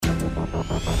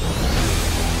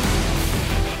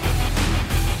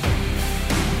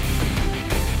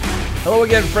Hello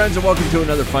again, friends, and welcome to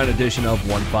another fine edition of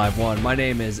 151. My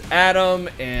name is Adam,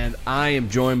 and I am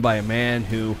joined by a man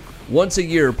who once a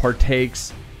year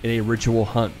partakes in a ritual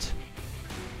hunt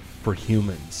for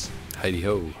humans.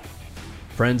 Heidi-ho.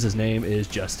 Friends, his name is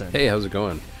Justin. Hey, how's it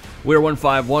going? We're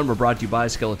 151. We're brought to you by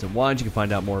Skeleton Wines. You can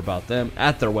find out more about them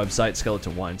at their website,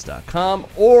 skeletonwines.com,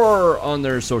 or on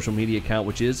their social media account,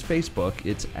 which is Facebook.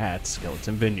 It's at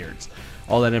Skeleton Vineyards.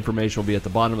 All that information will be at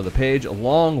the bottom of the page,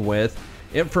 along with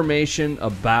information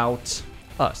about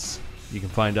us. You can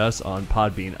find us on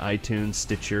Podbean, iTunes,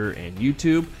 Stitcher, and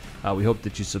YouTube. We hope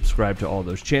that you subscribe to all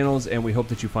those channels, and we hope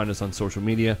that you find us on social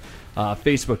media,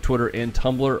 Facebook, Twitter, and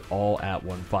Tumblr, all at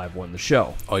 151 The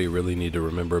Show. All you really need to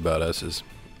remember about us is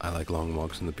I like long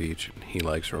walks on the beach, and he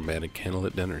likes romantic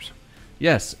candlelit dinners.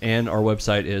 Yes, and our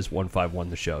website is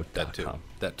 151theshow.com.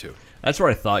 That too. That's where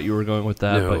I thought you were going with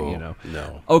that, but you know.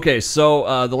 No. Okay,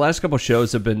 so the last couple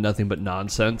shows have been nothing but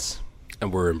nonsense.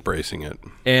 And we're embracing it.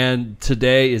 And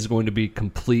today is going to be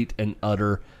complete and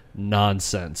utter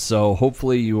nonsense. So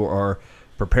hopefully you are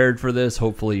prepared for this.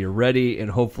 Hopefully you're ready.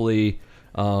 And hopefully,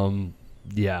 hopefully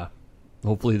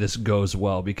this goes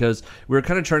well. Because we were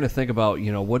kind of trying to think about,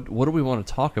 you know, what do we want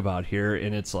to talk about here?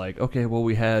 And it's like, okay, well,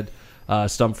 we had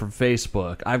stuff from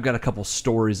Facebook. I've got a couple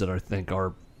stories that I think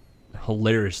are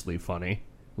hilariously funny.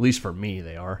 At least for me,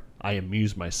 they are. I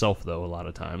amuse myself, though, a lot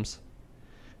of times.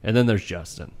 And then there's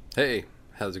Justin. Hey,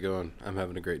 how's it going? I'm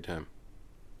having a great time.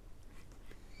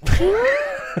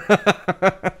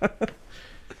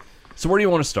 So where do you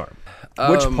want to start?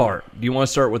 Which part? Do you want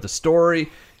to start with the story?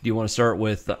 Do you want to start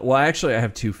with... well, actually, I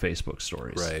have two Facebook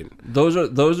stories. Right. Those are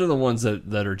the ones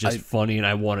that are just funny, and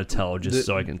I want to tell just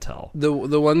so I can tell. The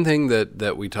one thing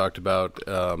that we talked about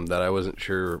that I wasn't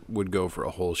sure would go for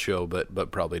a whole show,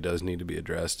 but probably does need to be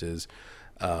addressed is...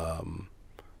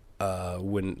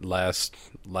 when last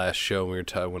show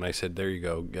when I said there you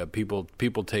go,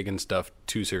 people taking stuff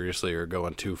too seriously or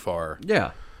going too far.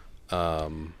 Yeah.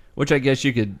 Which I guess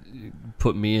you could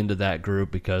put me into that group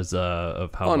because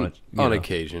of how much on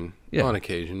occasion. Yeah. On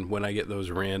occasion when I get those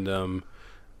random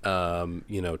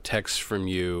texts from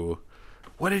you.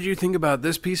 What did you think about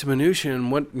this piece of minutia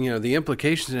and what the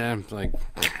implications? And I'm like,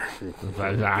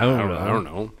 I don't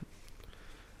know.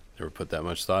 Never put that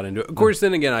much thought into it. Of course,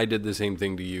 then again, I did the same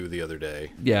thing to you the other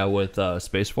day. Yeah, with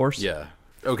Space Force? Yeah.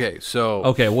 Okay, so...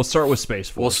 Okay, we'll start with Space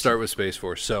Force. We'll start with Space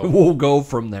Force. So we'll go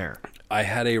from there. I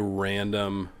had a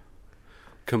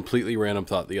completely random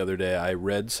thought the other day. I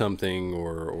read something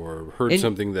or heard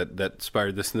something that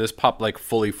inspired this, and this popped like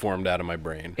fully formed out of my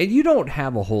brain. And you don't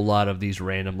have a whole lot of these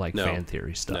random fan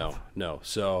theory stuff. No.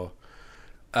 So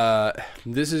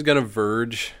this is going to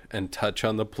verge and touch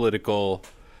on the political...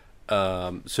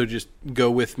 so just go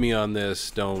with me on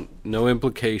this. No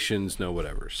implications, no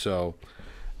whatever. So,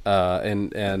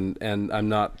 and I'm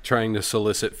not trying to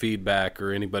solicit feedback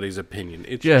or anybody's opinion.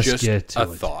 It's just a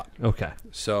thought. Okay.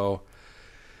 So,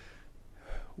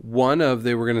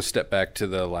 they were going to step back to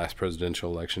the last presidential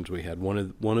elections we had. One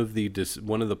of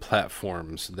the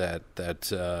platforms that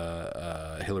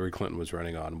Hillary Clinton was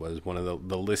running on was one of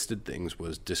the listed things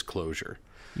was disclosure.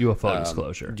 UFO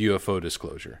disclosure. UFO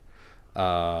disclosure.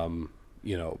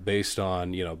 Based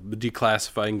on,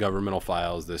 declassifying governmental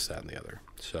files, this, that, and the other.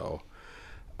 So,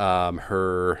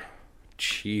 her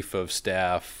chief of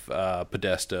staff,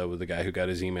 Podesta, was the guy who got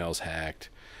his emails hacked.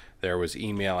 There was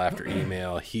email after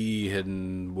email. He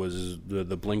was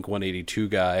the Blink-182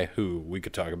 guy who we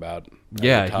could talk about.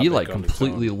 Yeah, he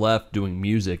completely left doing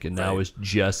music and now is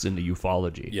just into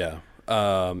ufology. Yeah.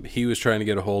 He was trying to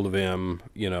get a hold of him,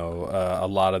 a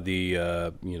lot of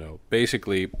the,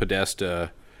 basically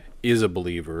Podesta is a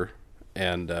believer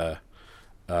and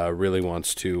really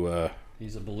wants to...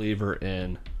 He's a believer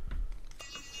in...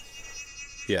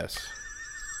 Yes.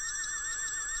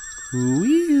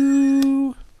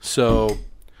 Wee-oo. So,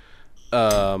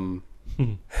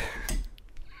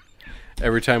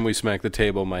 every time we smack the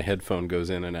table, my headphone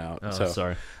goes in and out. Oh,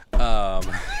 sorry.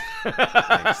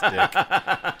 Thanks, Dick.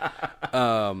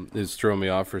 It's throwing me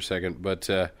off for a second, but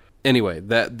anyway,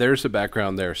 there's the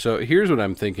background there. So here's what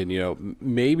I'm thinking.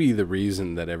 Maybe the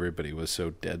reason that everybody was so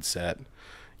dead set,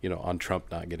 on Trump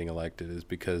not getting elected is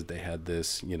because they had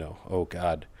this, oh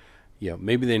God,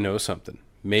 maybe they know something.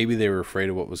 Maybe they were afraid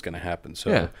of what was going to happen.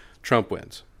 So Trump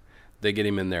wins. They get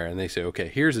him in there and they say, okay,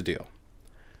 here's the deal.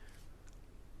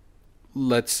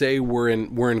 let's say we're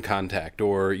in contact,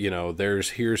 or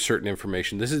here's certain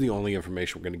information. This is the only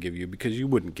information we're going to give you, because you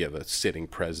wouldn't give a sitting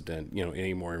president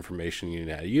any more information you'd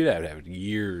have to have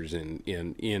years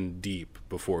in deep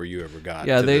before you ever got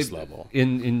to this level.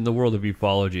 In the world of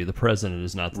ufology, the president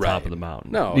is not the top of the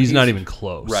mountain. No, he's not even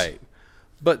close. Right.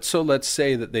 But so let's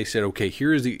say that they said, okay,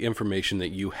 here's the information that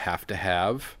you have to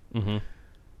have. Mm-hmm.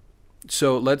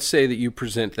 So let's say that you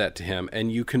present that to him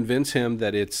and you convince him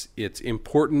that it's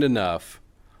important enough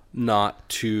not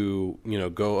to,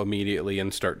 go immediately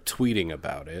and start tweeting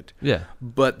about it. Yeah.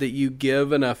 But that you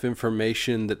give enough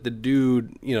information that the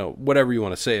dude, whatever you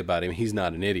want to say about him, he's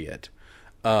not an idiot.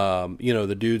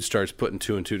 The dude starts putting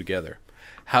two and two together.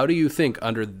 How do you think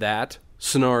under that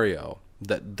scenario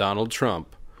that Donald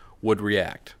Trump would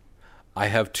react? I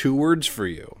have 2 words for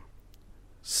you.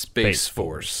 Space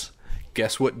Force.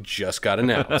 Guess what just got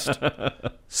announced?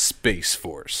 Space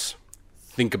Force.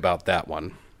 Think about that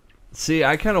one. See,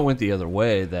 I kind of went the other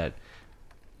way that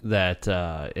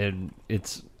and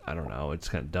it's, I don't know, it's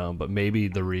kind of dumb, but maybe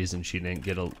the reason she didn't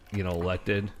get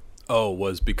elected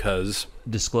was because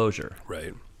disclosure.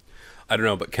 Right. I don't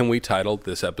know, but can we title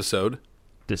this episode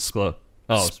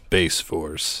Space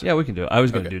Force? Yeah, we can do it. I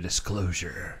was going to do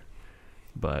disclosure.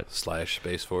 But /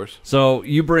 Space Force. So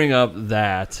you bring up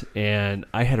that, and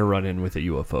I had a run-in with a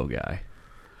UFO guy.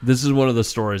 This is one of the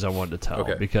stories I wanted to tell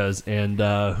because,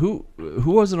 who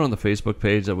was it on the Facebook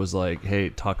page that was like, "Hey,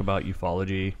 talk about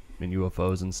ufology and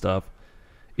UFOs and stuff"?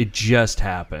 It just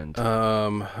happened.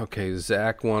 Okay.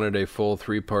 Zach wanted a full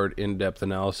 3-part in-depth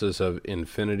analysis of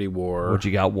Infinity War. Which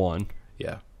you got one.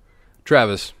 Yeah.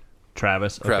 Travis,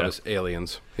 okay.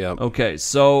 aliens. Yeah. Okay,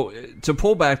 so to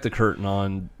pull back the curtain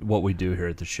on what we do here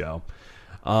at the show.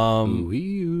 No.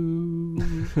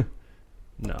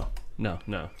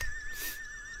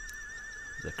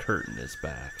 The curtain is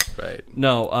back. Right.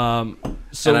 No,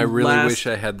 so and I really wish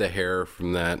I had the hair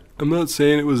from that. I'm not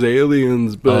saying it was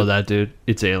aliens, but that dude,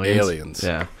 it's aliens. Aliens.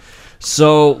 Yeah.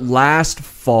 So last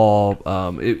fall,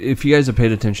 if you guys have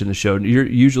paid attention to the show,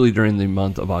 usually during the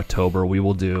month of October, we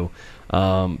will do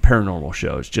paranormal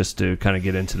shows just to kind of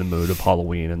get into the mood of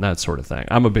Halloween and that sort of thing.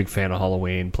 I'm a big fan of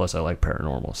Halloween, plus I like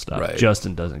paranormal stuff. Right.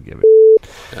 Justin doesn't give a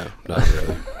No, not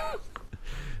really.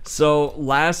 So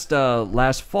last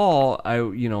fall, I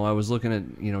was looking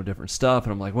at different stuff,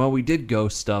 and I'm like, well, we did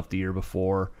ghost stuff the year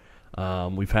before.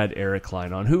 We've had Eric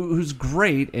Klein on, who's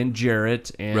great, and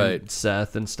Jarrett and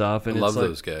Seth and stuff. And I love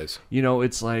those guys.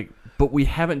 It's like, but we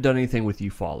haven't done anything with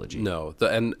ufology. No,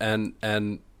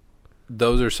 and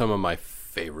those are some of my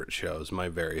favorite shows, my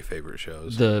very favorite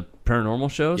shows. The paranormal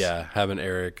shows? Yeah, having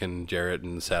Eric and Jarrett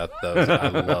and Seth, those I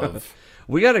love.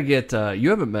 We got to get, you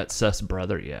haven't met Seth's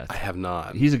brother yet. I have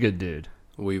not. He's a good dude.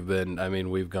 We've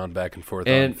gone back and forth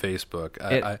on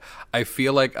Facebook. I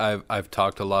feel like I've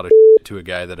talked a lot of to a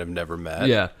guy that I've never met.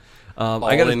 Yeah.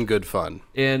 In good fun.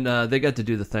 And they got to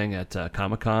do the thing at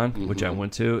Comic-Con, which I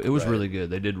went to. It was really good.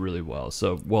 They did really well.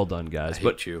 So well done, guys. I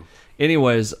hate you.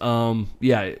 Anyways,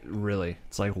 really.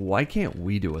 It's like, why can't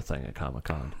we do a thing at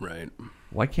Comic-Con? Right.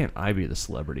 Why can't I be the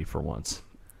celebrity for once?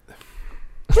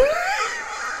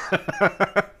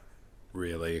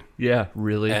 Really? Yeah,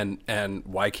 really. And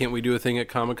why can't we do a thing at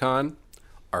Comic-Con?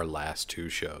 Our last 2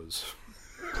 shows.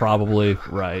 Probably,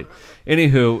 right.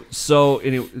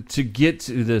 Anywho, to get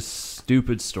to this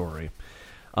stupid story,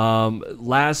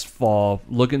 last fall,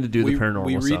 looking to do the paranormal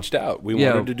we stuff. We reached out. We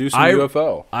wanted to do some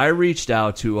UFO. I reached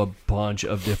out to a bunch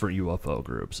of different UFO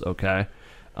groups, okay?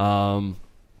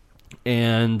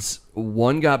 And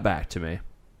one got back to me,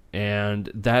 and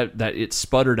that it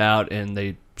sputtered out, and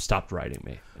they stopped writing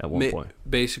me at one point.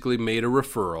 Basically made a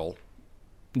referral.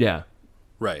 Yeah.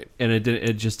 Right. And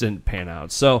it just didn't pan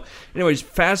out. So, anyways,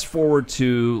 fast forward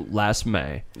to last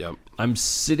May. Yep. I'm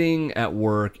sitting at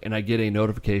work, and I get a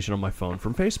notification on my phone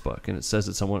from Facebook, and it says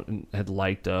that someone had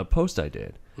liked a post I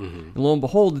did. Mm-hmm. And lo and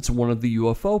behold, it's one of the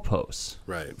UFO posts.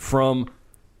 Right. From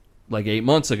like 8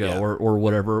 months ago or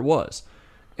whatever it was.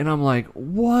 And I'm like,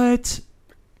 what?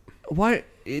 Why?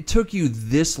 It took you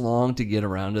this long to get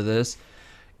around to this?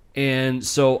 And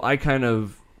so I kind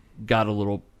of got a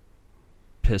little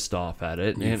pissed off at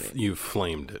it. You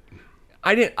flamed it.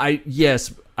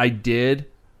 Yes, I did,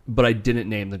 but I didn't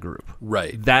name the group.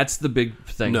 Right. That's the big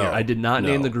thing here. I did not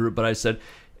name the group, but I said,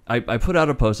 I put out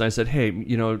a post, and I said, hey,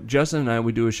 Justin and I,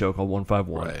 we do a show called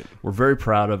 151. Right. We're very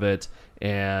proud of it,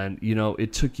 and,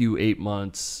 it took you 8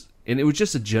 months, and it was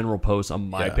just a general post on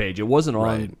my page. It wasn't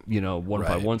on,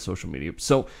 151 social media.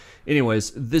 So,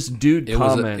 anyways, this dude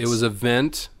comments. It was a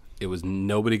vent. It was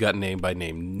nobody got named by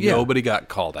name. Yeah. Nobody got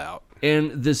called out.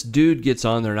 And this dude gets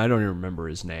on there, and I don't even remember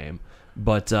his name,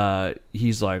 but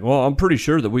he's like, well, I'm pretty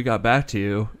sure that we got back to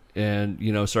you. and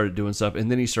started doing stuff,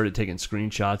 and then he started taking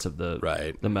screenshots of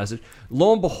the message.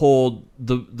 Lo and behold,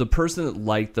 the person that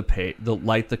liked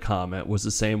the comment was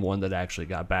the same one that actually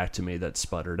got back to me that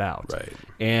sputtered out. Right.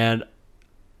 And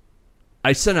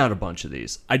I sent out a bunch of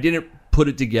these. I didn't put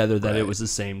it together that it was the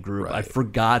same group. Right. I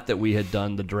forgot that we had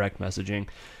done the direct messaging.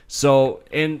 So,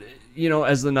 and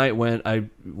as the night went, I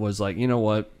was like, you know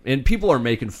what? And people are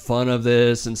making fun of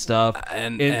this and stuff.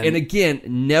 And again,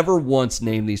 never once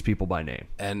name these people by name.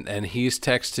 And he's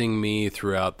texting me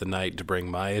throughout the night to bring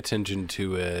my attention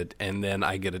to it. And then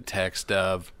I get a text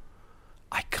of,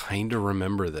 I kind of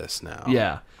remember this now.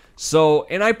 Yeah. So,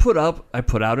 and I put out an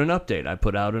update. I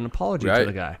put out an apology to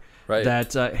the guy. Right.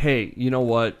 That, hey, you know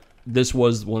what? This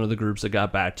was one of the groups that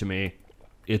got back to me.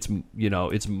 It's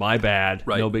my bad.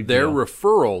 Right. No big Their deal.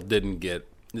 referral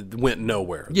went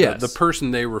nowhere. Yes. The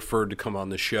person they referred to come on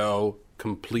the show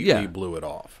completely blew it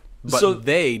off. But So-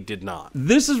 they did not.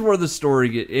 This is where the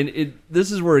story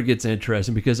this is where it gets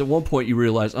interesting, because at one point you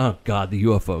realize, oh God, the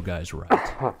UFO guy's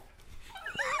right.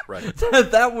 Right.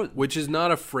 that was Which is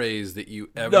not a phrase that you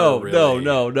ever no.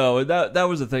 That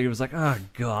was the thing. It was like, oh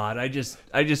God, I just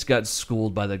got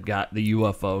schooled by the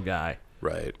UFO guy.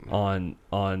 Right. On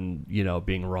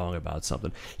being wrong about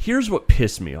something. Here's what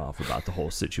pissed me off about the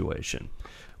whole situation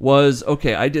was,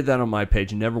 okay, I did that on my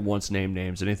page and never once named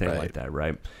names, anything like that,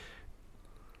 right?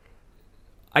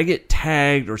 I get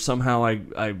tagged, or somehow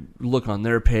I look on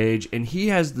their page, and he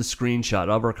has the screenshot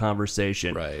of our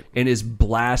conversation and is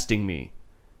blasting me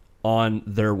on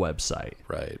their website.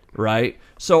 Right?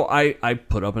 So I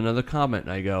put up another comment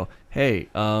and I go, hey,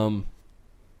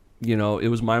 it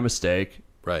was my mistake.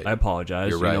 Right. I apologize.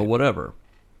 You're right. Whatever.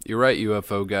 You're right,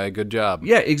 UFO guy. Good job.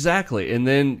 Yeah, exactly. And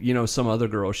then, some other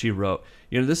girl, she wrote,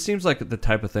 this seems like the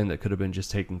type of thing that could have been just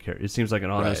taken care of. It seems like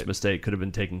an honest mistake could have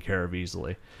been taken care of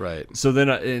easily. Right. So then,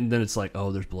 it's like,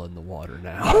 oh, there's blood in the water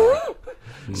now.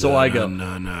 So I go,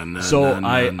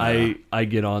 I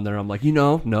get on there. I'm like,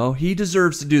 no, he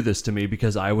deserves to do this to me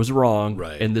because I was wrong.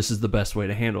 Right. And this is the best way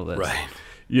to handle this. Right.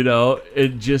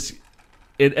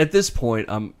 At this point,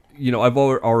 I've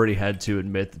already had to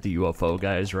admit that the UFO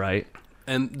guy is right.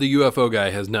 And the UFO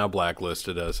guy has now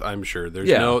blacklisted us. I'm sure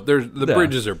the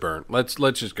bridges are burnt. Let's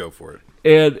just go for it.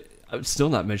 And I'm still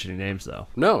not mentioning names though.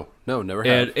 No, never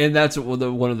have. And that's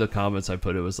one of the comments I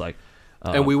put. It was like,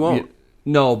 and we won't.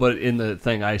 No, but in the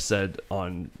thing I said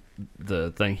on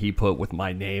the thing he put with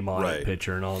my name on it,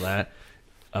 picture and all that,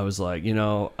 I was like,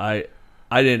 I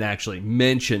didn't actually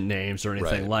mention names or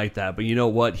anything like that, but you know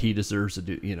what? He deserves to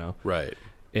do. Right.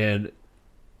 And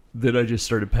then I just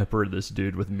started peppering this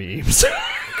dude with memes.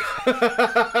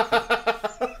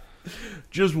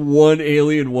 Just one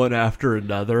alien one after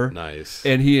another. Nice.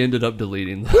 And he ended up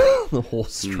deleting the whole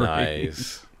string.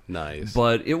 Nice.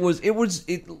 But it was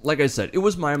like I said, it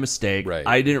was my mistake. Right.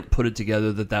 I didn't put it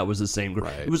together that was the same group.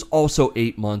 Right. It was also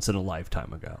 8 months and a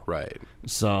lifetime ago. Right.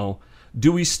 So,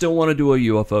 do we still want to do a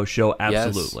UFO show?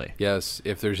 Absolutely. Yes.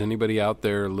 If there's anybody out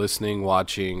there listening,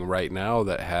 watching right now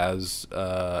that has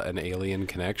an alien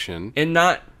connection,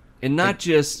 not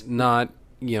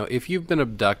if you've been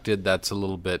abducted, that's a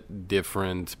little bit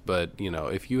different. But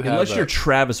if you have, unless you're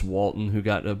Travis Walton who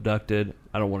got abducted,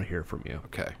 I don't want to hear from you.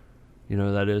 Okay. You know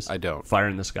who that is? I don't. Fire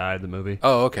in the Sky, the movie.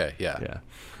 Oh, okay, yeah.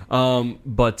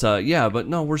 But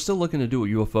no, we're still looking to do a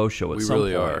UFO show at some point.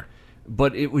 We really are.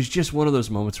 But it was just one of those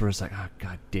moments where it's like, oh,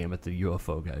 God damn it, the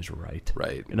UFO guy's right.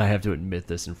 Right. And I have to admit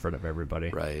this in front of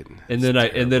everybody. Right. And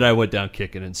then I went down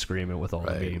kicking and screaming with all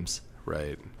the memes.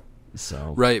 Right.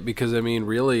 So. Right, because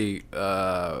really,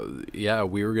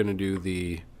 we were gonna do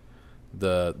the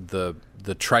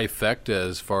trifecta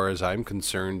as far as I'm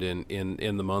concerned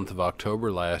in the month of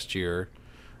October last year,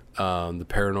 the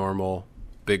paranormal,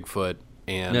 Bigfoot,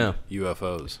 and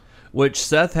UFOs. Which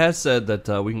Seth has said that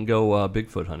we can go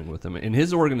Bigfoot hunting with him. In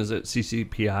his organization,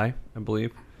 CCPI, I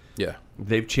believe. Yeah.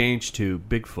 They've changed to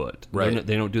Bigfoot. Right.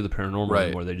 They don't do the paranormal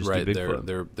anymore. They just do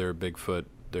Bigfoot. They're Bigfoot.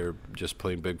 They're just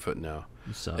plain Bigfoot now.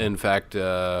 So. In fact,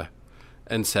 and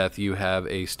Seth, you have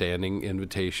a standing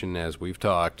invitation, as we've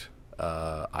talked.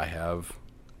 I have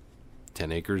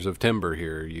 10 acres of timber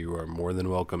here. You are more than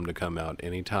welcome to come out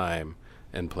anytime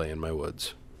and play in my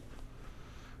woods.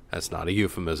 That's not a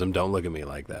euphemism. Don't look at me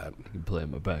like that. You can play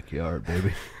in my backyard,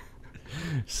 baby.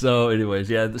 So, anyways,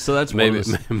 so that's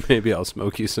maybe I'll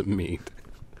smoke you some meat.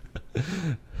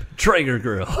 Traeger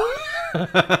grill.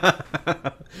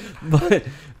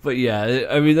 But yeah,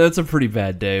 I mean, that's a pretty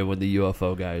bad day when the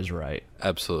UFO guy is right.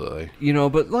 Absolutely.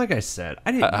 But like I said,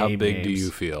 I didn't name names. How big do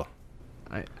you feel?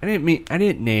 I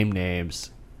didn't name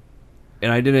names,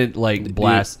 and I didn't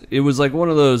blast. It was like one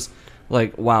of those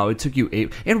Like, wow, it took you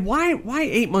 8. And why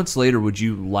 8 months later would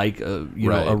you like a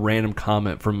Right. a random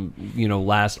comment from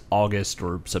last August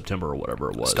or September or whatever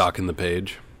it was? Stalking the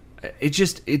page, It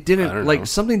I didn't don't like know.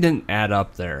 something didn't add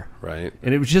up there, right?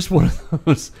 and it was just one of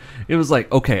those. It was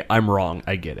like, okay, I'm wrong.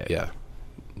 I get it. Yeah.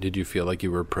 Did you feel like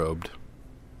you were probed?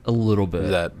 A little bit.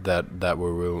 That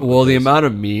were Well, the amount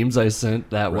of memes I sent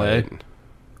that way, Right.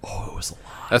 oh, it was a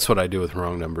lot. That's what I do with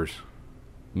wrong numbers.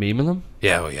 Memeing them,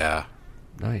 Yeah, well, yeah.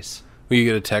 nice. When you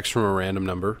get a text from a random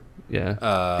number.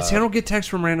 Yeah. See, I don't get texts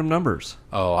from random numbers.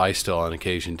 Oh, I still on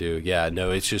occasion do. Yeah,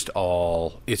 no, it's just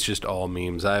all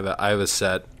memes. I have a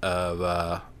set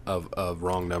of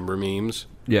wrong number memes.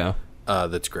 Yeah.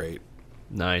 That's great.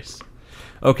 Nice.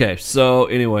 Okay, so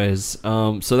anyways,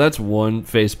 so that's one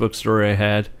Facebook story I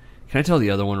had. Can I tell the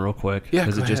other one real quick? Yeah,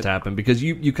 because go it just ahead. happened. Because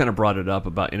you kind of brought it up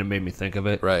about, and it made me think of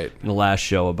it. Right. In the last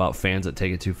show about fans that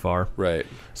take it too far. Right.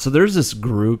 So there's this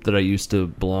group that I used to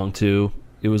belong to.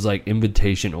 It was like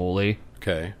invitation only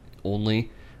Okay.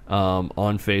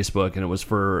 on Facebook, and it was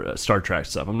for Star Trek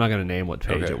stuff. I'm not going to name what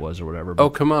page Okay. it was or whatever. Oh,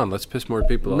 come on. Let's piss more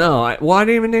people off. no, I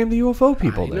didn't even name the UFO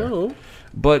people there. No.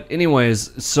 But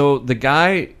anyways, so the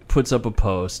guy puts up a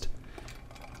post,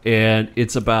 and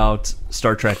it's about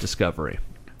Star Trek Discovery.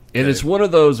 And Okay. it's one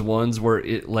of those ones where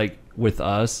it, like, with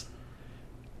us,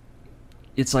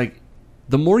 it's like,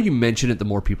 the more you mention it, the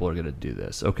more people are going to do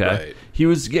this, okay? Right. He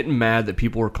was getting mad that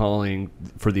people were calling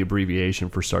for the abbreviation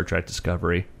for Star Trek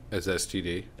Discovery As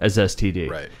STD. as STD.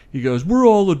 Right. He goes, we're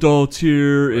all adults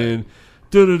here, and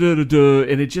da-da-da-da-da,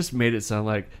 and it just made it sound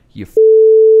like, you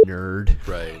nerd.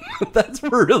 Right. That's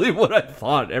really what I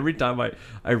thought every time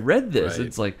I read this. Right.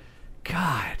 It's like,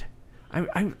 God,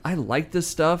 I like this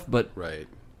stuff, but Right.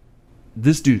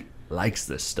 this dude likes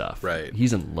this stuff. Right.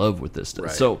 He's in love with this stuff.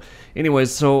 Right. So, anyways,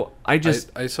 so I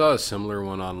just, I saw a similar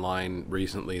one online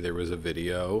recently. There was a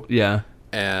video, yeah,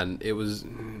 and it was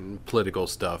political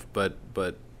stuff, but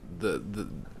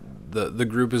the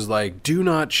group is like, do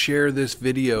not share this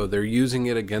video. They're using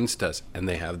it against us, and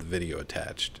they have the video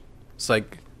attached. It's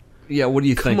like, yeah. What are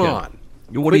you come thinking? on.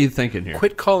 What are you thinking here?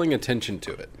 Quit calling attention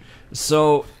to it.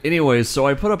 So, anyways, so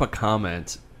I put up a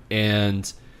comment,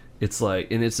 and it's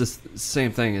like, and it's this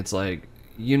same thing. It's like,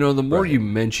 the more Right. you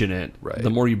mention it, Right. the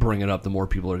more you bring it up, the more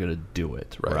people are going to do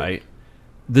it, Right. right?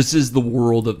 This is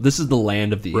this is the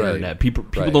land of the Right. internet. People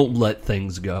Right. don't let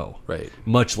things go. Right.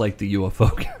 Much like the UFO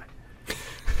guy.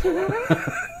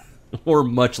 Or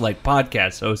much like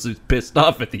podcast hosts who's pissed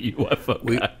off at the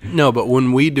UFO guy. No, but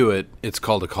when we do it, it's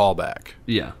called a callback.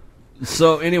 Yeah.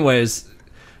 So, anyways,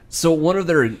 so one of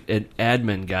their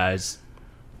admin guys,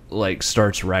 like,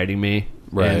 starts writing me,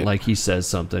 Right. and like he says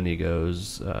something. He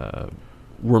goes,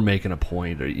 "We're making a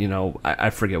point," or I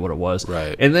forget what it was.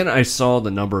 Right. And then I saw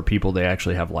the number of people they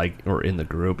actually have or in the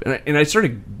group, and I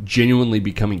started genuinely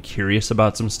becoming curious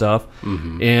about some stuff,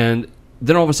 Mm-hmm. and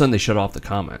then all of a sudden they shut off the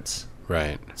comments.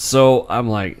 Right. So I'm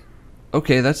like,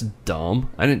 okay, that's dumb.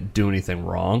 I didn't do anything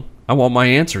wrong. I want my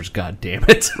answers. God damn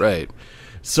it. Right.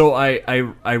 So I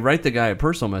write the guy a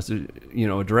personal message,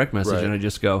 a direct message, Right. and I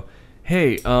just go,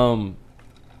 hey,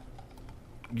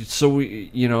 so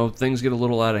we, things get a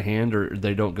little out of hand, or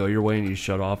they don't go your way, and you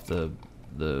shut off the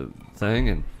thing,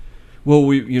 and well,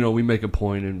 we make a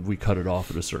point and we cut it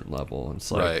off at a certain level, and it's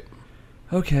like, Right.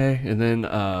 okay, and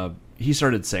then he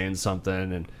started saying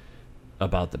something and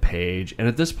about the page, and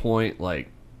at this point, like,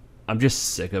 I'm just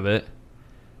sick of it.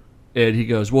 And he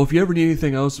goes, well, if you ever need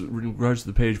anything else in regards to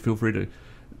the page, feel free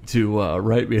to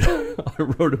write me. I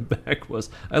wrote him back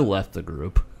I left the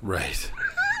group. Right.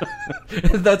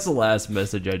 That's the last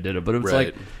message I did it. But it was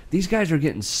Right. like, these guys are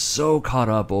getting so caught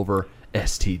up over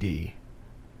STD.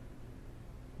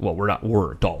 Well,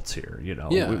 we're adults here,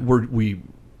 Yeah.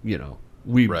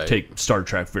 We Right. take Star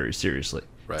Trek very seriously.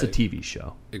 It's a Right. TV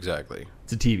show. Exactly.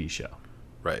 It's a TV show.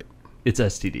 Right. It's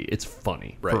STD. It's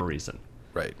funny for a Right. reason.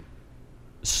 Right.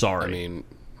 Sorry. I mean,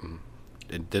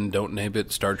 then don't name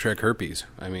it Star Trek herpes.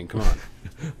 I mean, come on.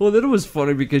 Well, then it was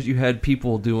funny because you had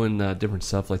people doing different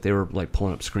stuff, like they were like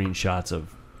pulling up screenshots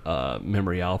of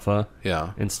Memory Alpha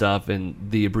Yeah. and stuff, and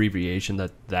the abbreviation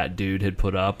that dude had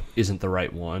put up isn't the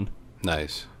right one.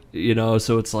 Nice.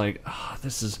 So it's like,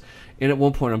 this is. And at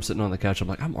one point, I'm sitting on the couch. I'm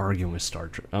like, I'm arguing with Star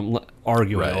Trek. I'm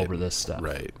arguing Right. over this stuff,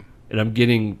 Right. and I'm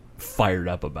getting fired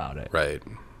up about it. Right.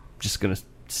 Just gonna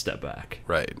step back,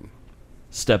 Right.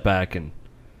 and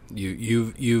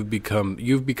You've become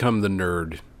the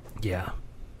nerd. yeah,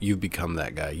 You've become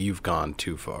that guy. You've gone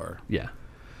too far. yeah.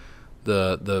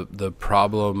 The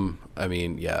problem. I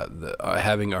mean, yeah.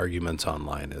 Having arguments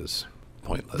online is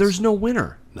pointless. There's no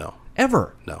winner no.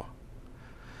 ever. No.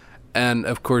 And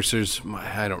of course,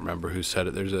 I don't remember who said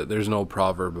it. There's an old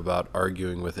proverb about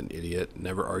arguing with an idiot.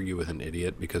 Never argue with an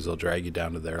idiot because they'll drag you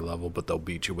down to their level, but they'll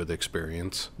beat you with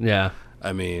experience. Yeah.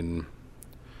 I mean,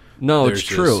 no, it's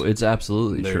true. It's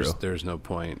absolutely true. There's no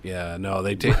point. Yeah, no,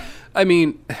 they take. I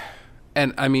mean,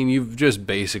 you've just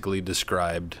basically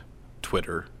described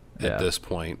Twitter at this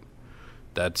point.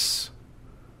 That's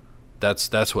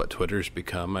what Twitter's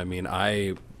become. I mean,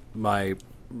 my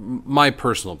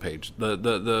personal page,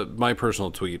 my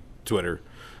personal Twitter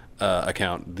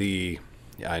account.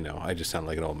 I know, I just sound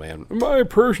like an old man. My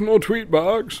personal tweet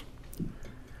box.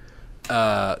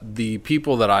 The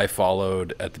people that I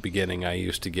followed at the beginning, I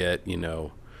used to get,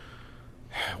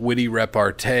 witty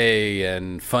repartee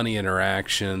and funny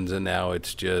interactions, and now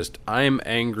it's just I'm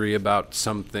angry about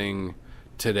something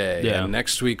today, and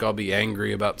next week I'll be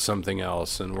angry about something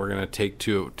else, and we're gonna take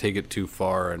it too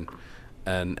far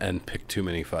and pick too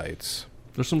many fights.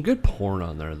 There's some good porn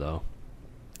on there, though.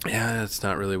 Yeah, that's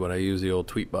not really what I use the old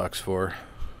tweet box for.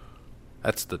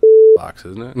 That's the box,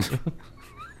 isn't it?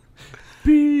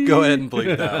 Go ahead and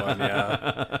bleep that one.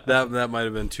 Yeah, that might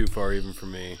have been too far even for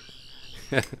me.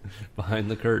 Behind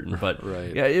the curtain, but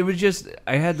right. Yeah, it was just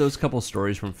I had those couple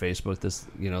stories from Facebook this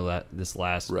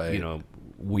last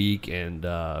week and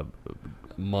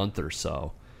month or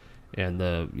so, and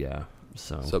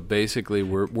So basically,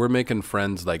 we're making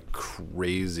friends like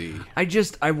crazy.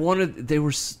 It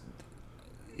was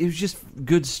just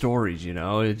good stories,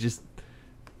 It just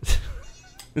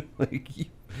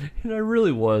and I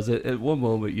really was. At one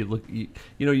moment,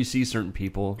 you see certain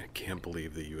people. I can't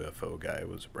believe the UFO guy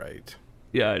was right.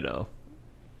 Yeah, I know,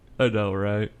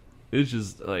 right? It's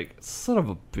just like, son of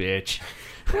a bitch.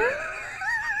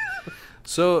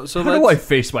 So how do I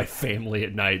face my family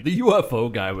at night? The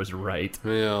UFO guy was right.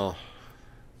 Well,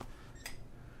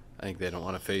 I think they don't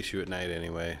want to face you at night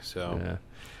anyway. So, yeah.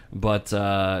 But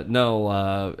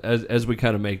no. As we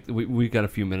kind of we got a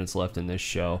few minutes left in this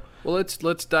show. Well,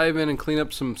 let's dive in and clean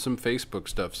up some Facebook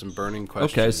stuff, some burning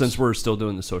questions. Okay, since we're still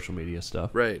doing the social media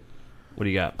stuff, right? What do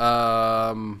you got?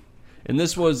 And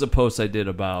this was a post I did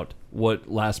about what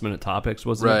last minute topics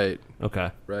was. Right.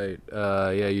 Okay. Right.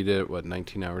 Yeah, you did it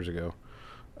 19 hours ago.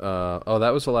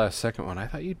 That was the second one. I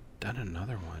thought you'd done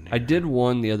another one. I did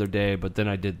one the other day, but then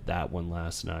I did that one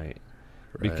last night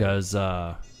because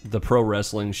the pro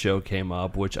wrestling show came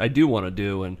up, which I do want to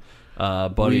do. And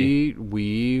buddy,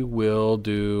 we will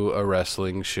do a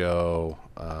wrestling show.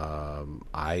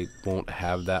 I won't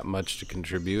have that much to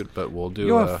contribute, but we'll do.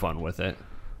 You'll have fun with it.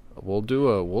 We'll do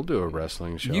a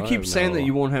wrestling show. You keep saying that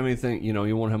you won't have anything.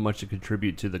 You won't have much to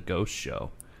contribute to the ghost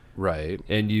show. Right.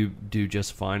 And you do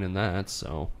just fine in that,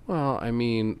 so. Well, I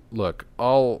mean, look,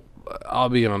 I'll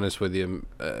be honest with you.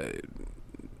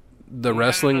 The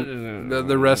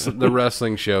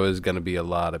wrestling show is going to be a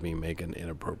lot of me making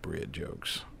inappropriate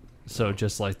jokes. So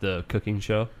just like the cooking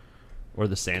show or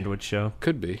the sandwich show?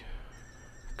 Could be.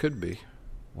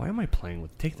 Why am I playing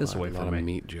with? Take this away from me. A lot of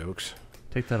meat jokes.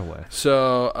 Take that away.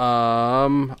 So,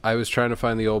 I was trying to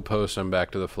find the old post on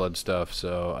Back to the Flood stuff,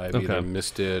 so I've either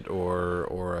missed it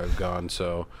or I've gone.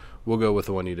 So we'll go with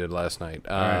the one you did last night.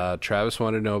 Right. Travis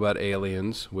wanted to know about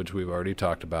aliens, which we've already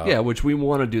talked about. Yeah, which we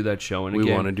want to do that show. And we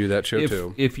want to do that show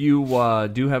too. If you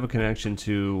do have a connection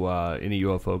to any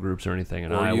UFO groups or anything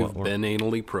in Iowa, you've been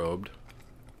anally probed,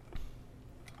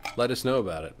 let us know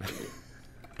about it.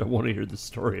 I want to hear the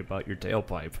story about your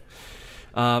tailpipe.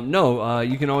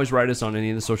 You can always write us on any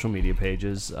of the social media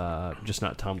pages, just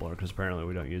not Tumblr, because apparently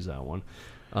we don't use that one.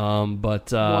 But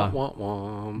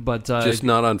just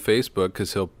not on Facebook,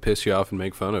 because he'll piss you off and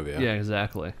make fun of you. Yeah,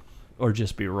 exactly. Or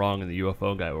just be wrong, and the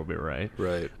UFO guy will be right.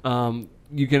 Right.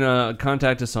 You can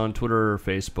contact us on Twitter or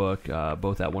Facebook,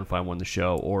 both at 151 The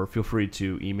Show, or feel free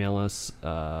to email us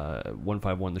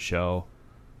 151 The Show.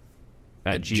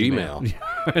 At Gmail.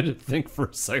 I had to think for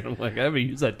a second. I'm like, I haven't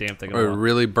used that damn thing. We're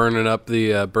really burning up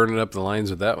the lines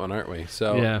with that one, aren't we?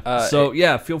 So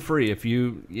yeah. Feel free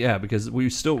because we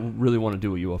still really want to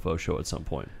do a UFO show at some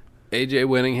point. AJ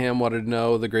Winningham wanted to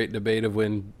know the great debate of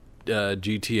when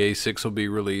GTA 6 will be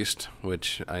released,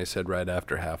 which I said right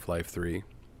after Half-Life 3.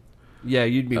 Yeah,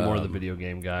 you'd be more the video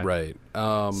game guy, right?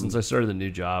 Since I started the new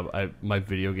job, my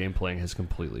video game playing has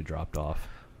completely dropped off.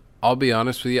 I'll be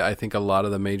honest with you, I think a lot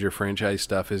of the major franchise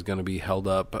stuff is going to be held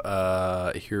up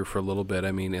here for a little bit.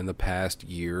 I mean, in the past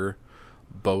year,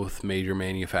 both major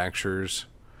manufacturers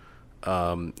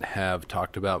have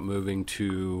talked about moving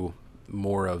to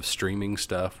more of streaming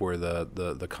stuff where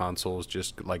the console is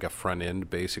just like a front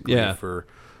end basically for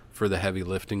the heavy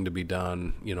lifting to be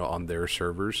done, on their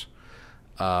servers.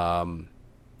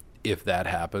 If that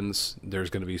happens,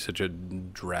 there's going to be such a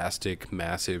drastic,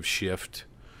 massive shift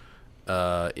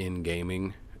in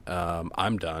gaming.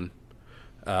 I'm done.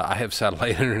 I have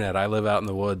satellite internet. I live out in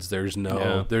the woods. There's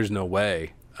no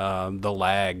way. The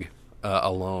lag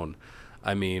alone.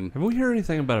 I mean, Have we heard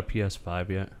anything about a PS5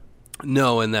 yet?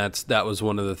 no, and that was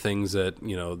one of the things that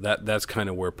that's kind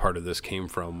of where part of this came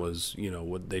from was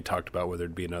what they talked about, whether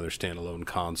it'd be another standalone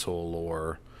console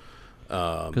or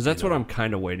Because that's what I'm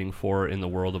kind of waiting for in the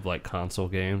world of like console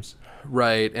games.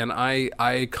 right. And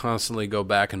I constantly go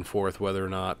back and forth whether or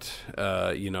not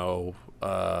to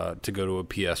go to a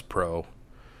PS Pro.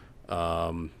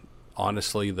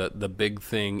 Honestly, the big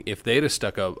thing, if they'd have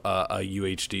stuck a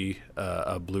UHD,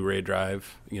 a Blu-ray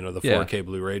drive, the 4K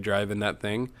Blu-ray drive in that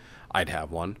thing, I'd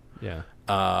have one. Yeah.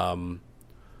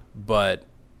 But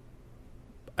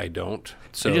I don't.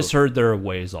 So I just heard they're a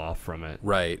ways off from it.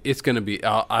 right, it's going to be.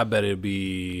 I bet it'd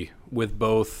be with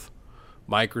both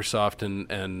Microsoft and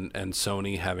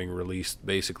Sony having released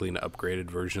basically an upgraded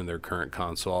version of their current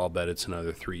console. I'll bet it's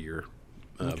another 3 year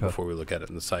before we look at it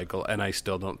in the cycle. And I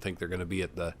still don't think they're going to be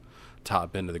at the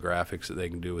top end of the graphics that they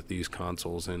can do with these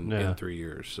consoles in 3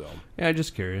 years. So Yeah,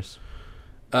 just curious.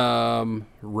 Ron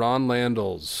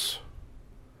Landels.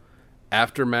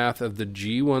 Aftermath of the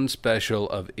G1 special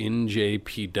of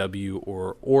NJPW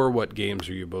or what games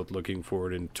are you both looking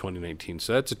forward in 2019?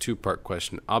 So that's a two-part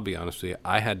question. I'll be honest with you.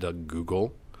 I had to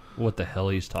Google What the hell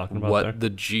he's talking about what there? the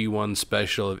G1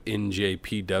 special of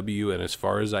NJPW, and as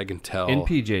far as I can tell,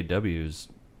 NPJW's.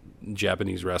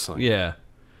 Japanese wrestling. Yeah.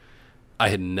 I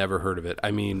had never heard of it.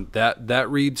 I mean, that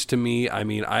reads to me,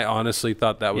 I honestly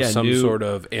thought that was Yeah, some sort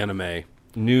of anime.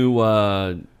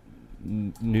 New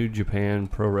Japan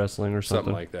Pro Wrestling or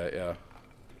something. Something like that, yeah.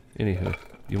 Anywho,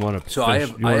 you want to So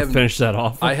finish that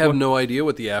off? I have no idea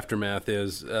what the Aftermath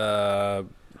is. I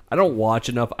don't watch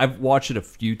enough. I've watched it a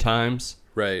few times,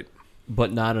 Right.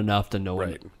 but not enough to know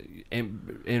Right. it.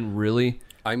 And really,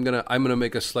 I'm gonna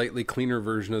make a slightly cleaner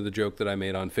version of the joke that I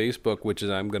made on Facebook, which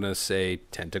is I'm gonna say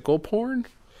tentacle porn.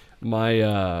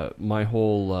 my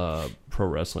whole pro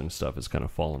wrestling stuff has kind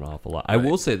of fallen off a lot. I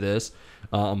will say this: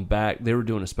 back they were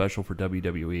doing a special for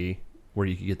WWE where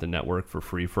you could get the network for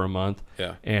free for a month.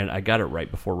 Yeah. And I got it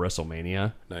right before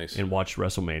WrestleMania. Nice. And watched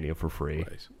WrestleMania for free.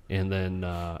 Nice. And then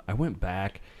I went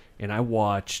back and I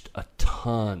watched a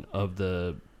ton of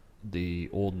the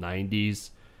old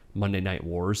 '90s Monday Night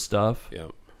Wars stuff. Yeah.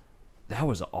 That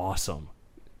was awesome.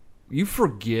 You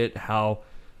forget how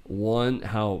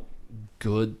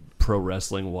good pro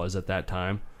wrestling was at that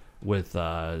time with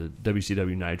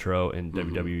WCW Nitro and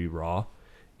WWE Raw,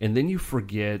 and then you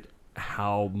forget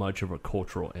how much of a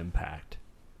cultural impact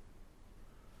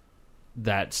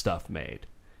that stuff made,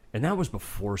 and that was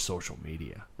before social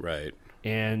media. Right.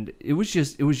 And it was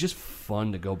just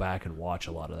fun to go back and watch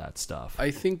a lot of that stuff.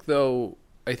 I think though,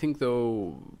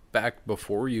 back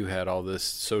before you had all this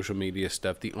social media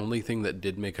stuff, the only thing that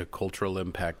did make a cultural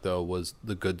impact though was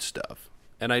the good stuff.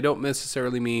 And I don't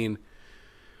necessarily mean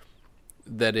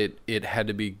that it had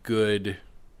to be good.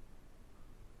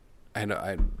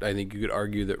 I think you could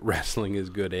argue that wrestling is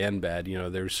good and bad.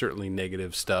 There's certainly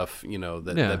negative stuff,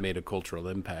 that made a cultural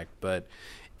impact, but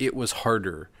it was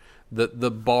harder.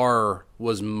 The bar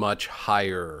was much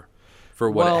higher for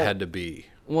what it had to be.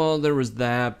 Well, there was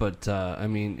that, but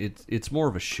it's more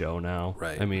of a show now.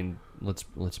 Right. I mean,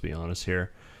 let's be honest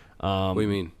here. What do you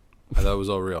mean? I thought it was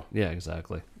all real. Yeah,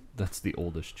 exactly. That's the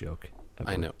oldest joke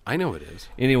ever. I know it is.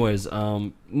 Anyways,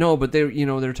 no, but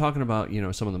they're talking about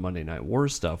some of the Monday Night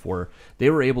Wars stuff where they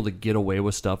were able to get away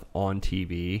with stuff on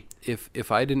TV.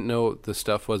 If I didn't know the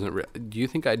stuff wasn't real, do you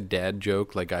think I'd dad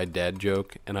joke like I dad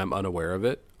joke and I'm unaware of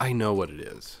it? I know what it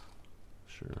is.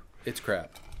 Sure. It's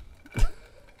crap.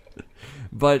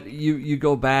 But you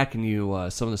go back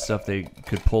and some of the stuff they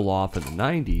could pull off in the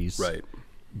 90s. Right.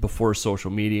 Before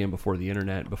social media and before the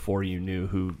internet, before you knew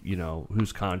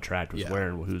whose contract was where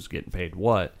and who's getting paid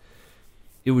what,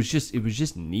 it was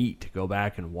just neat to go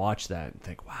back and watch that and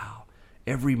think, wow,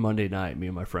 every Monday night me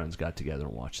and my friends got together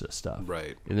and watched this stuff.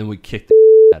 Right. And then we kicked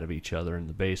the out of each other in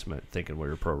the basement thinking we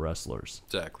were pro wrestlers.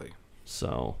 Exactly.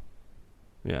 So,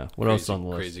 yeah. What else on the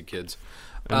list? Crazy kids.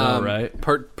 I know, right?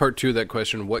 Part two of that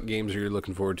question, what games are you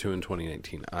looking forward to in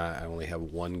 2019? I only have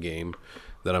one game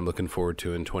that I'm looking forward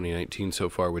to in 2019 so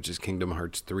far, which is Kingdom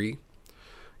Hearts 3,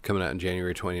 coming out in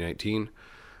January 2019.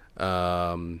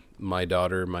 My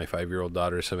 5-year-old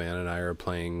daughter, Savannah, and I are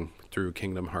playing through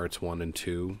Kingdom Hearts 1 and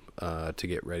 2 to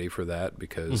get ready for that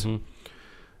because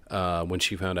when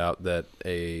she found out that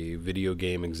a video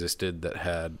game existed that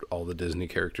had all the Disney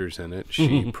characters in it,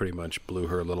 she pretty much blew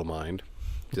her little mind.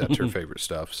 That's her favorite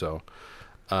stuff. So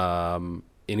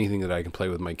anything that I can play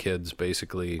with my kids,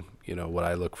 basically, what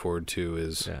I look forward to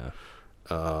is,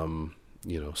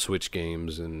 Switch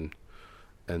games and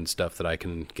and stuff that I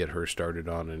can get her started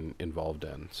on and involved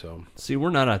in. So See, we're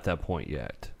not at that point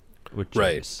yet with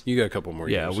right, Jace. you got a couple more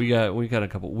Yeah, years. we got a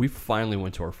couple. We finally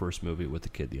went to our first movie with the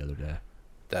kid the other day.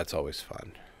 That's always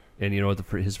fun. And you know what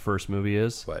his first movie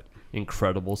is? What?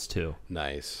 Incredibles 2.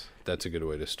 Nice. That's a good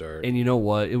way to start. And you know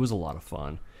what? It was a lot of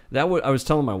fun. I was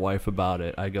telling my wife about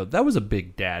it. I go, that was a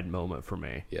big dad moment for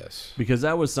me. Yes. Because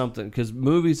that was something, because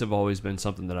movies have always been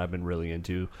something that I've been really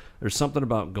into. There's something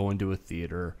about going to a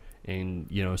theater and,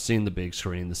 you know, seeing the big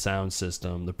screen, the sound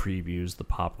system, the previews, the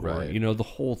popcorn, Right. you know, the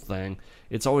whole thing.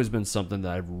 It's always been something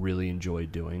that I've really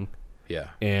enjoyed doing. Yeah.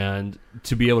 And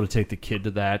to be able to take the kid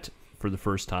to that for the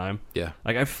first time. Yeah.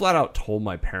 Like, I flat out told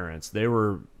my parents. They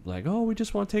were like, oh, we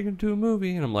just want to take him to a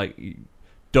movie. And I'm like,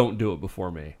 don't do it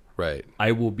before me. Right.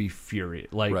 I will be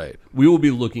furious. Like, Right. we will be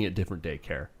looking at different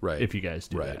daycare. Right. If you guys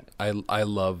do Right. that. I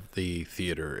love the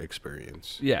theater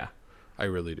experience. Yeah. I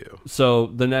really do. So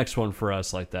the next one for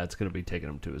us like that's going to be taking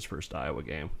him to his first Iowa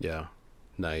game. Yeah.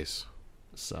 Nice.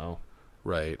 So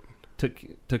Right.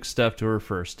 took Steph to her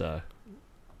first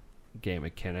game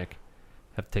at Kinnick.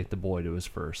 Have to take the boy to his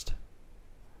first.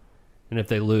 And if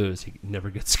they lose, he never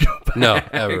gets to go back. No,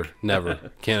 ever.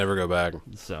 Never. Can't ever go back.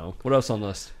 So what else on the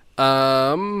list?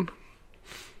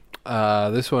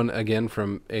 This one again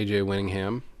from AJ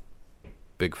Winningham.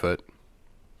 Bigfoot.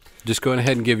 Just go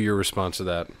ahead and give your response to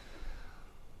that.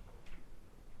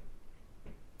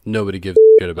 Nobody gives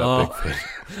a shit about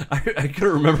Bigfoot. I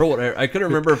couldn't remember I couldn't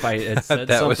remember if I had said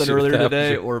That was something your- earlier that was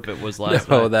today your- or if it was last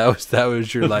No, night. that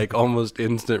was your like almost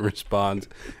instant response.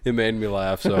 It made me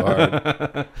laugh so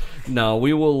hard. No,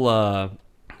 we will.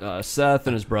 Seth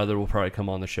and his brother will probably come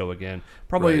on the show again.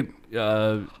 Probably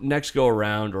next go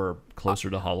around or closer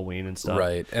to Halloween and stuff.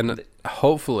 Right, and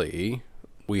hopefully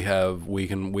we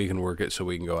can work it so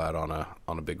we can go out on a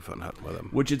Bigfoot hunt with him.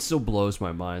 Which it still blows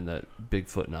my mind that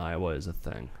Bigfoot in Iowa is a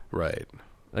thing. Right,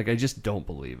 Like, I just don't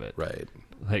believe it. right,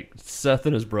 Like, Seth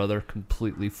and his brother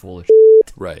completely full of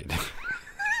right.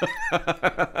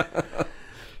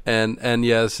 And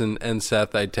yes, and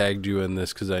Seth, I tagged you in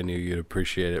this because I knew you'd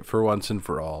appreciate it for once and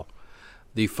for all.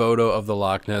 The photo of the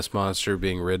Loch Ness Monster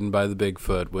being ridden by the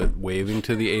Bigfoot with waving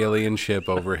to the alien ship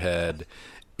overhead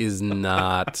is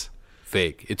not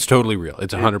fake. It's totally real.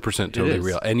 It's 100% totally is.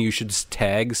 real. And you should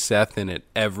tag Seth in it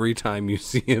every time you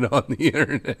see it on the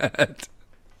internet.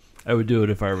 I would do it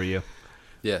if I were you.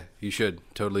 Yeah, you should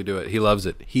totally do it. He loves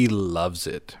it. He loves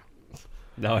it.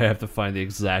 Now I have to find the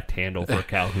exact handle for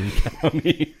Calhoun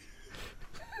County.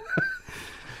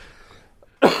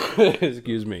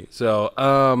 Excuse me. So,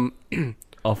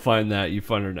 I'll find that. You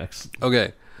find her next.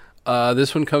 okay.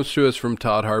 This one comes to us from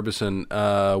Todd Harbison.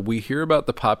 We hear about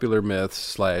the popular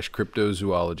myths /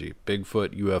 cryptozoology,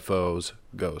 Bigfoot, UFOs,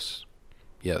 ghosts.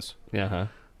 Yes. Yeah, huh?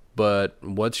 But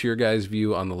what's your guys'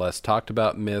 view on the less talked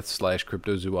about myths /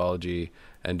 cryptozoology,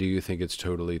 and do you think it's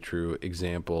totally true?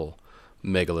 Example,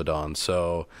 megalodons.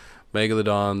 So,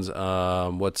 megalodons.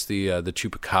 What's the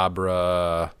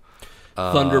chupacabra?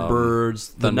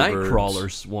 Thunderbirds. The night Thunderbirds.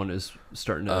 crawlers one is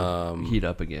starting to heat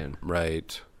up again.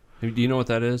 Right. Do you know what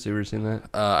that is? Have you ever seen that?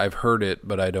 I've heard it,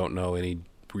 but I don't know any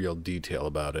real detail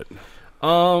about it.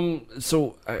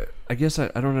 So I guess I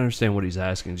don't understand what he's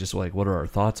asking. Just like, what are our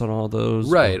thoughts on all those?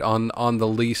 Right, on the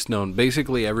least known.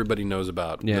 Basically, everybody knows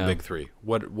about Yeah. the big three.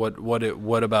 What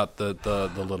about the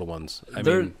little ones? I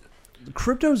There- mean,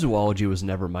 cryptozoology was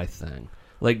never my thing.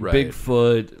 Like Right.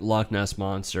 Bigfoot, Loch Ness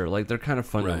Monster, like they're kind of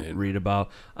fun to Right. read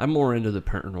about. I'm more into the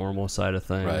paranormal side of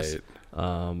things, Right.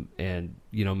 And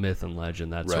myth and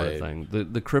legend, that sort of Right.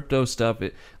 thing. The crypto stuff,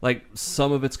 like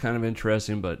some of it's kind of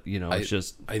interesting, but it's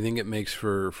just I think it makes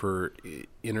for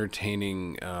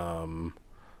entertaining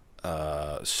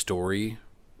story,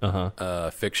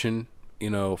 fiction,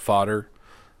 fodder,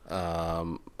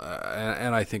 and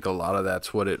I think a lot of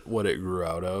that's what it grew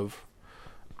out of.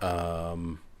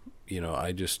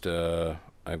 I just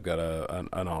I've got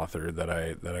an author that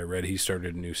I read. He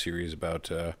started a new series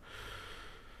about a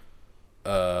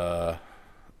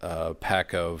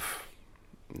pack of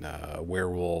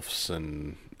werewolves,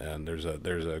 and there's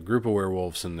a group of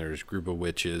werewolves and there's a group of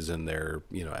witches, and they're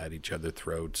at each other's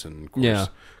throats, and of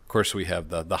course we have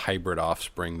the hybrid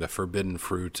offspring, the forbidden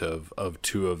fruit of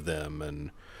two of them,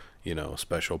 and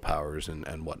special powers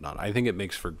and whatnot. I think it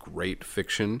makes for great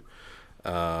fiction.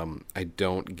 I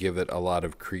don't give it a lot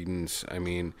of credence. I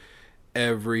mean,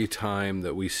 every time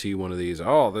that we see one of these,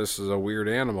 this is a weird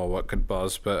animal, what could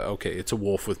buzz? But okay, it's a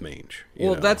wolf with mange.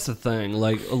 well, that's the thing.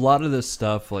 Like a lot of this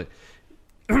stuff, like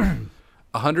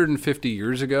 150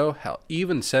 years ago, hell,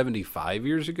 even 75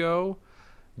 years ago,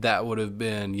 that would have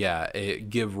been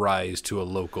give rise to a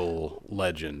local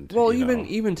legend. well,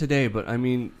 even today. But I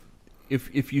mean,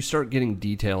 if you start getting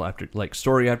detail after like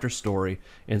story after story,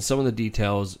 and some of the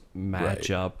details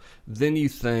match up, then you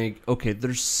think, okay,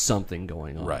 there's something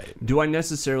going on. Right. Do I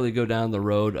necessarily go down the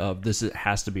road of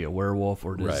has to be a werewolf,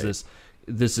 or does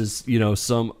this is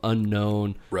some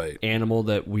unknown animal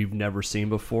that we've never seen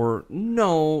before?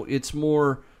 No, it's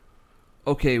more,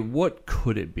 okay, what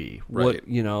could it be? What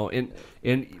and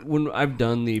when I've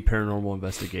done the paranormal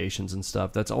investigations and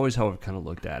stuff, that's always how I've kind of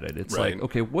looked at it. It's like,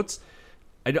 okay,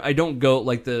 I don't go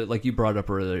like you brought up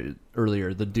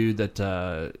earlier, the dude that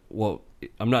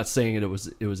I'm not saying it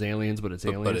was aliens, but it's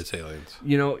aliens. But it's aliens.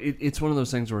 It's one of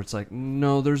those things where it's like,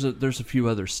 no, there's a few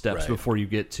other steps before you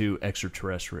get to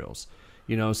extraterrestrials.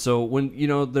 So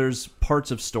when there's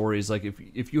parts of stories, like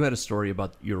if you had a story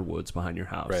about your woods behind your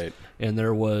house, and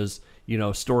there was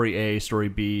story A, story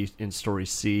B, and story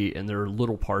C, and there are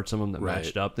little parts of them that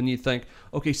matched up, then you think,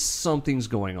 okay, something's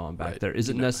going on back there. Is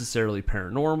it necessarily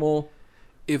paranormal?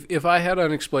 If I had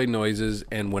unexplained noises,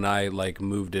 and when I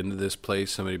moved into this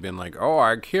place, somebody been like, "Oh,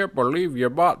 I can't believe you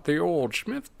bought the old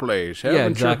Smith place.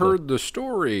 Haven't you heard the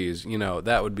stories?"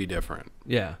 That would be different.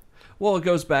 Yeah. Well, it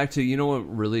goes back to,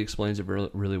 what really explains it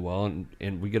really, really well,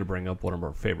 and we get to bring up one of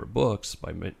our favorite books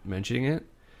by mentioning it.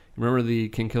 Remember the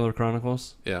Kingkiller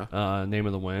Chronicles? Yeah. Name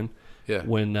of the Wind? Yeah.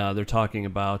 When they're talking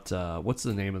about, what's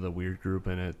the name of the weird group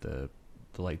in it? The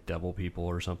devil people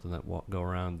or something that go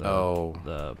around.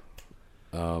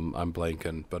 I'm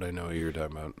blanking, but I know what you're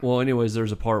talking about. Well, anyways,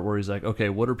 there's a part where he's like, okay,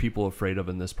 what are people afraid of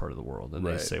in this part of the world? And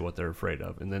they say what they're afraid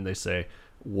of. And then they say,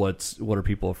 what are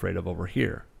people afraid of over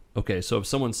here? Okay, so if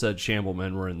someone said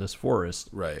Shamblemen were in this forest,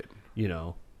 what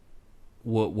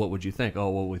would you think? Oh,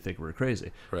 well, we think we're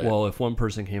crazy. Right. Well, if one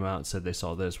person came out and said they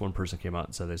saw this, one person came out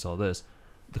and said they saw this,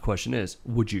 the question is,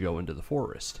 would you go into the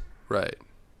forest? Right.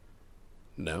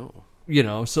 No.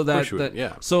 So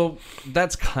so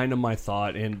that's kind of my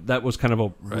thought, and that was kind of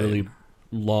a really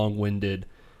long-winded,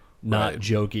 not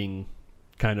joking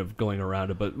kind of going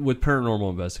around it. But with paranormal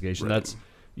investigation, that's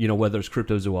whether it's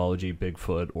cryptozoology,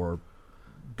 Bigfoot, or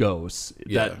ghosts,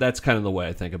 that's kind of the way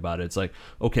I think about it. It's like,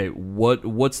 okay,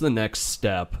 what's the next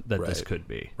step that this could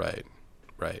be? Right.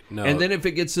 No. And then if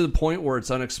it gets to the point where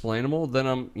it's unexplainable,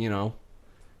 then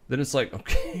then it's like,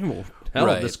 okay, well,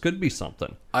 hell, this could be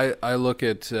something. I look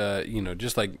at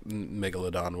just like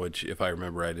Megalodon, which, if I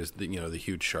remember right, is the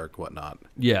huge shark, whatnot.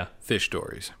 Yeah. Fish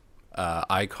stories.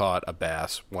 I caught a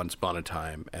bass once upon a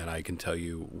time, and I can tell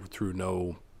you through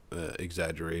no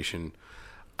exaggeration,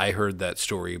 I heard that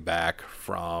story back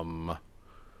from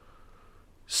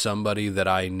somebody that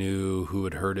I knew who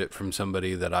had heard it from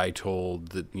somebody that I told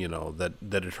that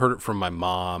that had heard it from my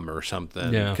mom or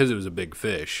something, because it was a big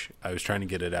fish. I was trying to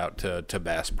get it out to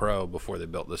Bass Pro before they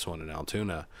built this one in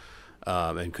Altoona,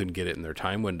 and couldn't get it in their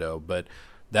time window. But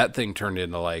that thing turned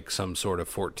into like some sort of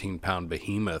 14-pound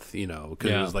behemoth,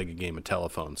 because it was like a game of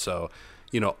telephone. So,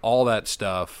 all that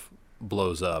stuff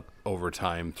blows up over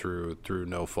time through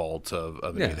no fault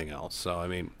of anything else. So, I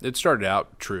mean, it started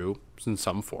out true in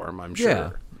some form, I'm sure.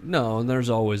 Yeah. No, and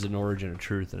there's always an origin of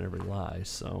truth in every lie,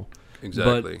 so.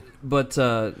 Exactly. But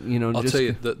I'll tell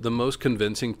you, the most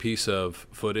convincing piece of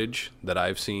footage that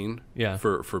I've seen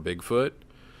for Bigfoot,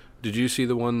 did you see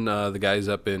the one, the guy's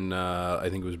up in, I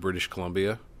think it was British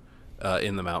Columbia,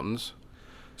 in the mountains?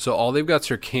 So all they've got is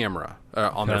their camera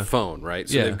on their phone, right?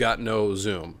 So they've got no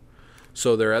zoom.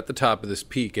 So they're at the top of this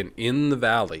peak, and in the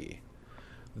valley,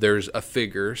 there's a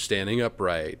figure standing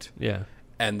upright. Yeah.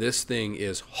 And this thing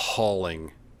is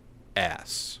hauling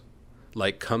ass.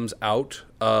 Like, comes out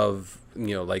of,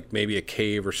 like maybe a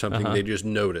cave or something. They just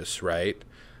notice, right?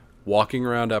 Walking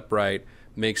around upright,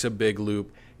 makes a big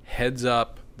loop, heads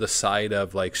up the side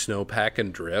of like snowpack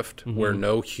and drift, where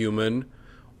no human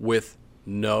with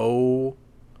no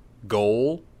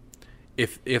goal.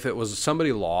 If it was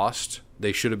somebody lost,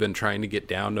 they should have been trying to get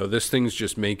down. No, this thing's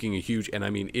just making a huge, and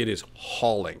I mean, it is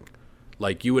hauling.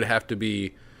 Like, you would have to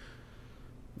be.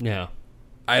 Yeah.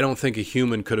 I don't think a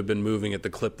human could have been moving at the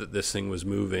clip that this thing was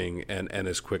moving and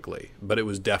as quickly. But it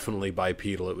was definitely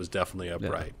bipedal. It was definitely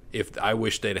upright. Yeah. I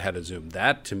wish they'd had a zoom.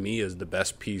 That, to me, is the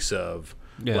best piece of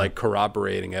like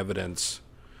corroborating evidence.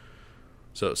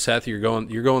 So, Seth, you're going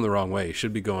the wrong way. You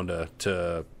should be going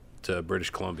to British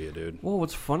Columbia, dude. Well,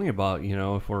 what's funny about,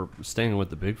 if we're staying with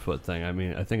the Bigfoot thing, I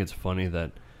mean, I think it's funny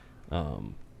that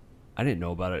I didn't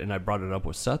know about it, and I brought it up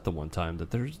with Seth the one time,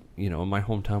 that there's, in my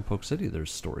hometown, Polk City,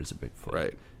 there's stories of Bigfoot.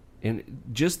 Right. And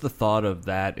just the thought of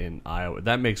that in Iowa,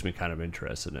 that makes me kind of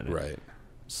interested in it. Right.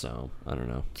 So, I don't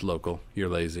know. It's local. You're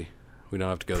lazy. We don't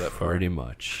have to go that far. Pretty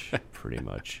much.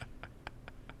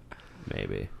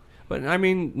 Maybe. But, I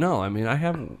mean, no. I mean, I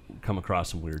have come across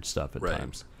some weird stuff at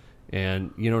times.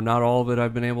 And not all of it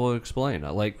I've been able to explain.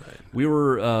 We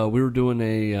were doing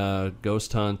a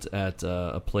ghost hunt at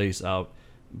a place out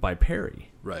by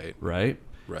Perry. Right. Right.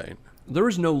 There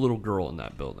was no little girl in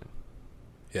that building.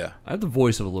 Yeah. I have the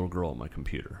voice of a little girl on my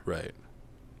computer. Right.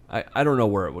 I don't know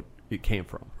where it came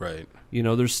from. Right.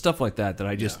 There's stuff like that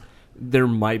I just there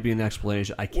might be an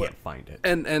explanation. I can't find it.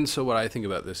 And so what I think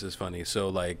about this is funny. So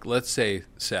like, let's say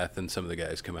Seth and some of the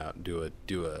guys come out and do a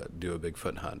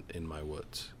Bigfoot hunt in my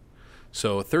woods.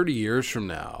 So 30 years from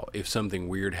now, if something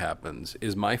weird happens,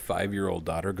 is my 5-year-old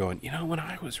daughter going, when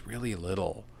I was really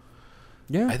little,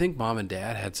 I think mom and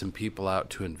dad had some people out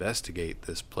to investigate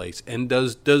this place. And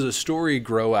does a story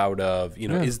grow out of,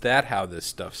 is that how this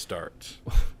stuff starts?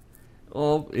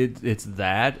 Well, it's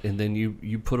that, and then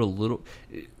you put a little...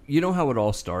 how it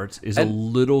all starts is a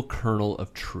little kernel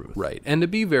of truth. Right. And to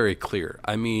be very clear,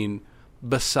 I mean,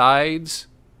 besides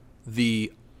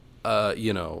the,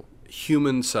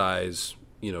 human size,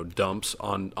 dumps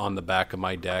on the back of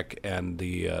my deck and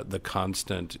the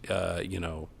constant,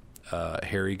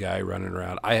 hairy guy running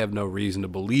around, I have no reason to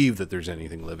believe that there's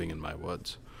anything living in my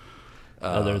woods.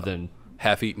 Other than...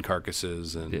 half-eaten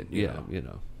carcasses and,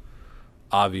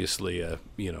 obviously,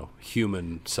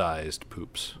 human-sized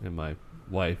poops. And my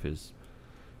wife is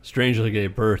strangely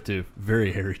gave birth to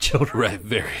very hairy children. Right,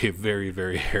 very, very,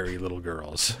 very hairy little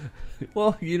girls.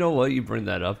 Well, you know what? You bring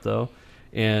that up, though.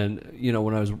 And,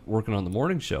 when I was working on the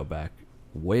morning show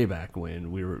way back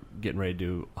when, we were getting ready to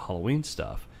do Halloween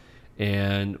stuff.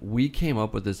 And we came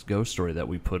up with this ghost story that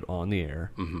we put on the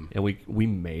air. Mm-hmm. And we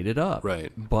made it up.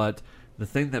 Right. But the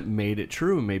thing that made it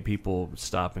true and made people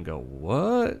stop and go,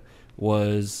 what?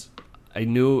 Was I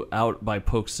knew out by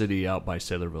Polk City, out by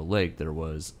Sailorville Lake, there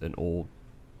was an old,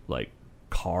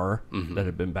 car that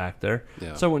had been back there.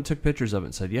 Yeah. So I went and took pictures of it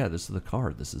and said, yeah, this is the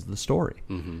car. This is the story.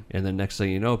 Mm-hmm. And then next thing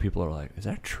you know, people are like, is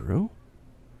that true?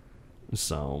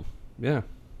 So, yeah.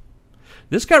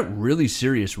 This got really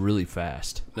serious really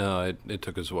fast. No, it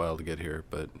took us a while to get here,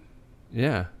 but...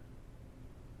 Yeah.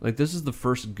 This is the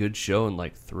first good show in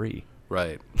 3.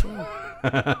 Right.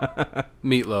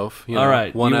 Meatloaf. All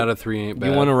right. 1 out of 3 ain't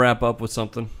bad. You want to wrap up with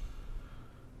something?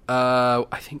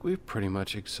 I think we've pretty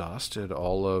much exhausted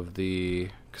all of the...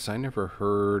 Because I never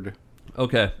heard...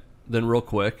 Okay. Then real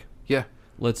quick. Yeah.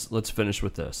 Let's finish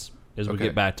with this as we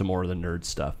get back to more of the nerd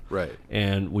stuff. Right.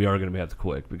 And we are going to have to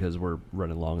quick because we're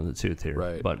running long in the tooth here.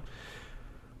 Right. But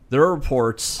there are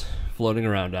reports floating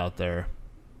around out there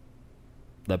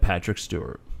that Patrick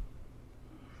Stewart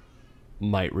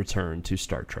might return to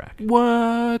Star Trek.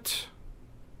 What?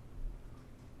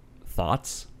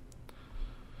 Thoughts?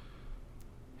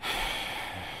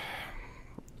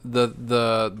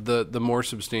 The more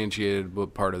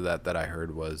substantiated part of that I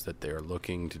heard was that they're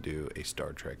looking to do a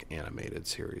Star Trek animated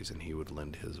series and he would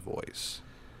lend his voice.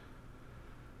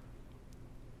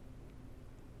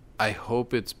 I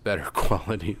hope it's better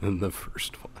quality than the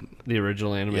first one. The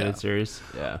original animated series?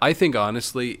 Yeah. I think,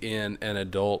 honestly, in an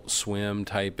Adult Swim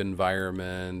type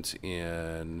environment,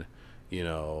 in,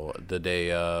 the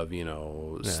day of,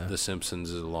 The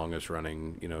Simpsons is the longest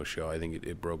running, show. I think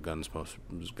it broke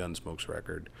Gunsmoke's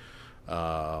record.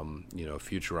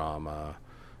 Futurama,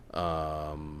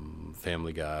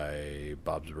 Family Guy,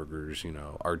 Bob's Burgers,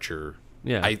 Archer.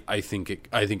 Yeah. I think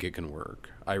it can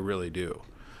work. I really do.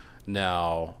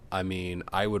 Now, I mean,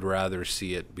 I would rather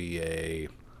see it be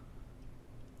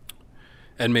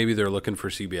and maybe they're looking for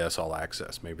CBS All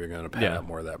Access. Maybe they're going to pad out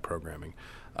more of that programming.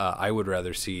 I would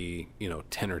rather see,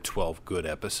 10 or 12 good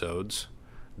episodes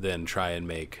than try and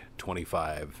make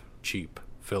 25 cheap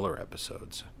filler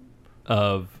episodes.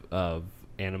 Of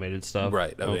animated stuff?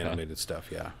 Right, of animated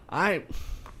stuff, yeah. I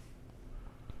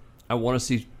want to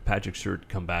see Patrick Stewart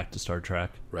come back to Star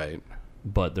Trek. Right.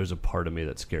 But there's a part of me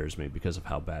that scares me because of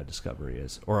how bad Discovery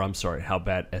is. Or, I'm sorry, how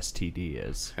bad STD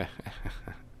is.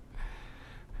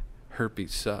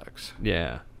 Herpes sucks.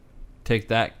 Yeah. Take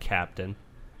that, Captain.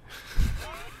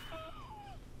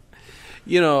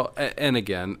 And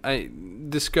again,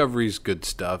 Discovery's good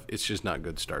stuff. It's just not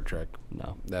good Star Trek.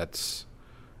 No. That's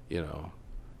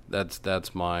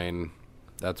mine.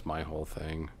 That's my whole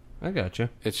thing. I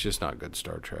gotcha. It's just not good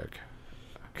Star Trek.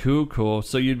 Cool.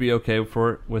 So you'd be okay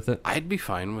with it? I'd be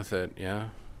fine with it, yeah.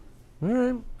 All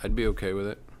right. I'd be okay with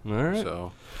it. All right.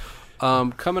 So,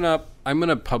 coming up, I'm going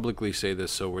to publicly say this,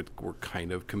 so we're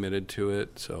kind of committed to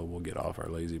it, so we'll get off our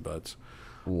lazy butts.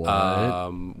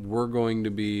 What? We're going to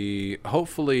be,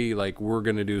 hopefully, we're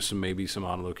going to do maybe some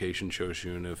on-location show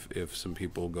soon if some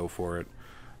people go for it.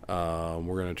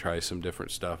 We're going to try some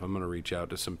different stuff. I'm going to reach out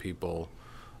to some people.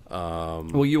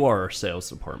 Well, you are our sales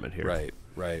department here. Right.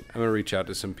 I'm going to reach out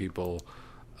to some people.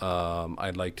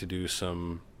 I'd like to do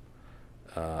some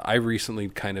I recently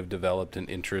kind of developed an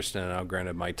interest, and now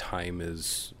granted my time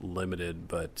is limited,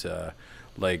 but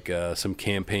some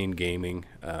campaign gaming.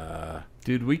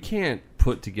 Dude, we can't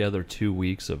put together 2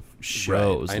 weeks of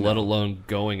shows, Right, I know. let alone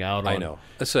going out I on know.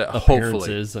 That's a,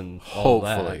 appearances and all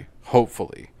that.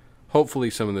 Hopefully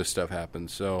some of this stuff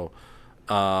happens. So,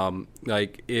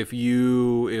 like if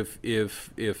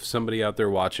somebody out there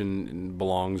watching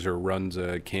belongs or runs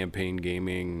a campaign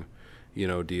gaming,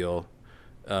 deal,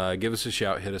 give us a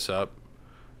shout, hit us up.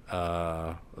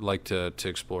 I'd like to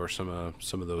explore some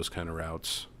of those kind of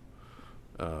routes.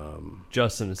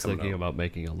 Justin is Coming thinking up. about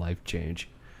making a life change.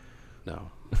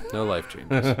 No life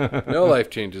changes. No life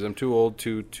changes. I'm too old,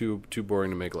 too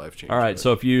boring to make life changes. All right,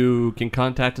 so if you can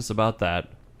contact us about that,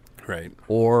 right.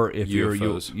 or if you're a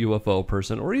UFOs. UFO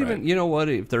person, or even, Right. you know what,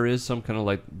 if there is some kind of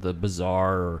like the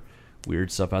bizarre or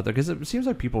weird stuff out there, because it seems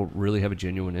like people really have a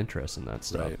genuine interest in that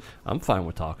stuff. Right. I'm fine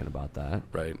with talking about that.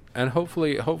 Right, and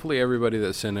hopefully everybody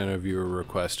that sent in a viewer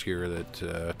request here,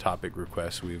 that topic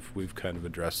requests, we've kind of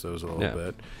addressed those a little Yeah.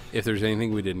 bit. If there's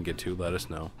anything we didn't get to, let us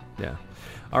know. Yeah.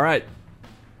 All right.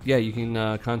 Yeah, you can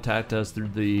contact us through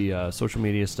the social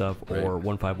media stuff or Right.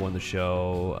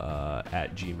 151theshow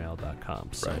at gmail.com.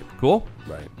 So, Right. cool?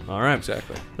 Right. All right.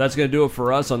 Exactly. That's going to do it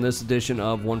for us on this edition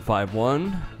of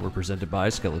 151. We're presented by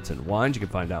Skeleton Wines. You can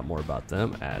find out more about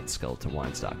them at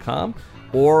skeletonwines.com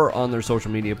or on their social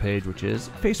media page, which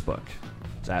is Facebook.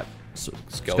 It's at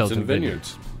Skeleton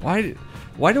Vineyards.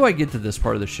 Why do I get to this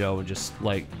part of the show and just,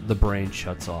 like, the brain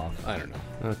shuts off? I don't know.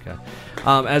 Okay.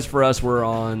 As for us, we're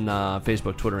on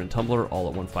Facebook, Twitter, and Tumblr, all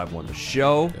at 151 The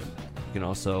Show. Good. You can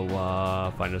also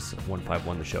find us at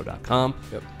 151theshow.com.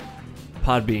 Yep.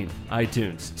 Podbean,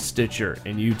 iTunes, Stitcher,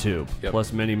 and YouTube, Yep.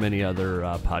 plus many, many other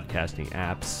podcasting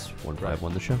apps.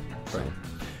 151 The Show. So. Right.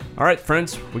 All right,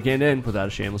 friends, we can't end without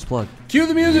a shameless plug. Cue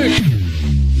the music.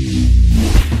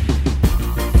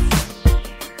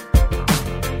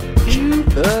 Cue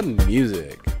the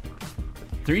music.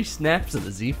 3 snaps of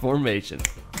the Z formation.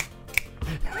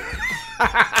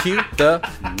 Cue the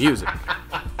music.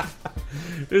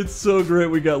 It's so great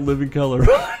we got living color.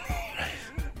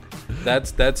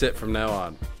 That's it from now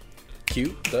on.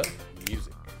 Cue the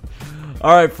music.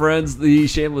 All right, friends, the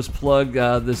shameless plug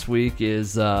this week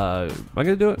is... am I going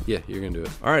to do it? Yeah, you're gonna do it.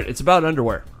 All right, it's about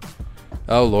underwear.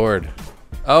 Oh Lord.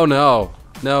 Oh no.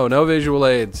 No visual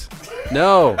aids.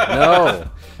 No.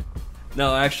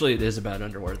 No, actually, it is about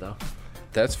underwear, though.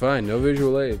 That's fine. No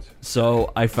visual aids.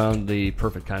 So I found the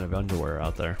perfect kind of underwear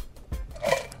out there.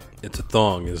 It's a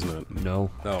thong, isn't it?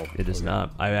 No, Oh, it is okay.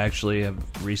 not. I actually have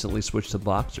recently switched to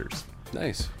boxers.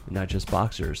 Nice. Not just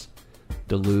boxers.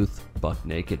 Duluth buck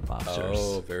naked boxers.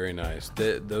 Oh, very nice.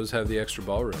 Those have the extra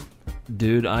ballroom.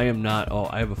 Dude, I am not... Oh,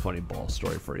 I have a funny ball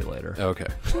story for you later. Okay.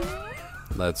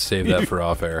 Let's save that for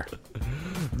off air.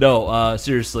 No,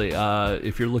 seriously,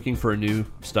 if you're looking for a new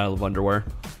style of underwear,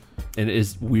 and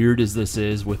as weird as this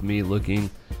is with me looking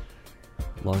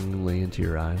longingly into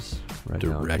your eyes right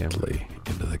now, Cameron. Directly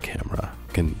into the camera.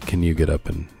 Can you get up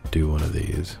and do one of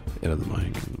these into the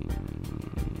mic?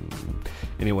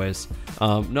 Anyways,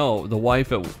 no, the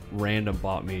wife at random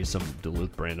bought me some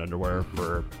Duluth brand underwear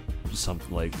for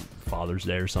something like Father's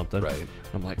Day or something. Right.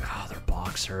 I'm like, oh, they're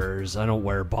boxers. I don't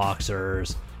wear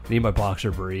boxers. I need my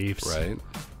boxer briefs. Right.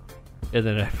 And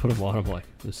then I put them on. I'm like,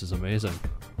 this is amazing.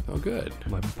 Oh, good.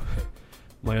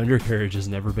 My undercarriage has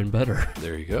never been better.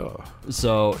 There you go.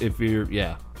 So if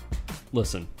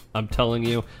listen, I'm telling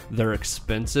you, they're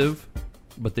expensive,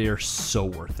 but they are so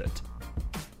worth it.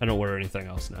 I don't wear anything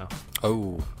else now.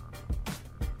 Oh,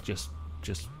 Just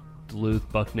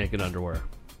Duluth buck naked underwear.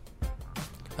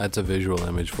 that's a visual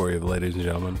image for you, ladies and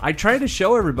gentlemen. I tried to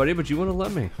show everybody, but you wouldn't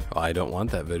let me. Oh, I don't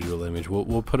want that visual image.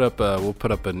 We'll put up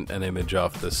an image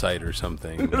off the site or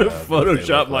something.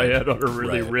 Photoshop my head on a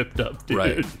really Right. ripped up dude.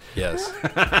 Right. Yes.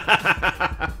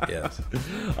 Yes.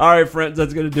 All right, friends,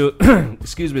 that's gonna do it.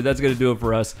 Excuse me, that's gonna do it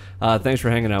for us. Thanks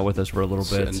for hanging out with us for a little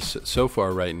bit. And so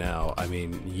far right now, I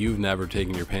mean, you've never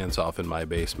taken your pants off in my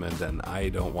basement, and I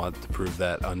don't want to prove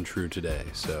that untrue today.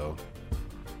 So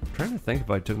I'm trying to think if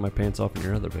I took my pants off in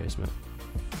your other basement.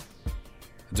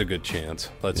 it's a good chance.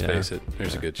 Let's Yeah. face it.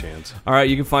 There's a good chance. All right,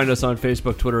 you can find us on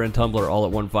Facebook, Twitter, and Tumblr, all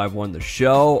at 151 The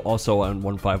Show. Also on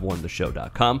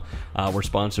 151theshow.com. We're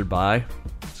sponsored by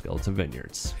Skeleton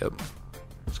Vineyards. Yep.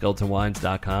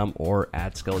 SkeletonWines.com or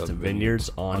at Skeleton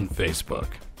Vineyards on Facebook.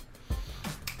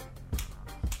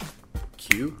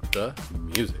 Cue the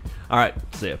music. All right,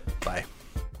 see ya. Bye.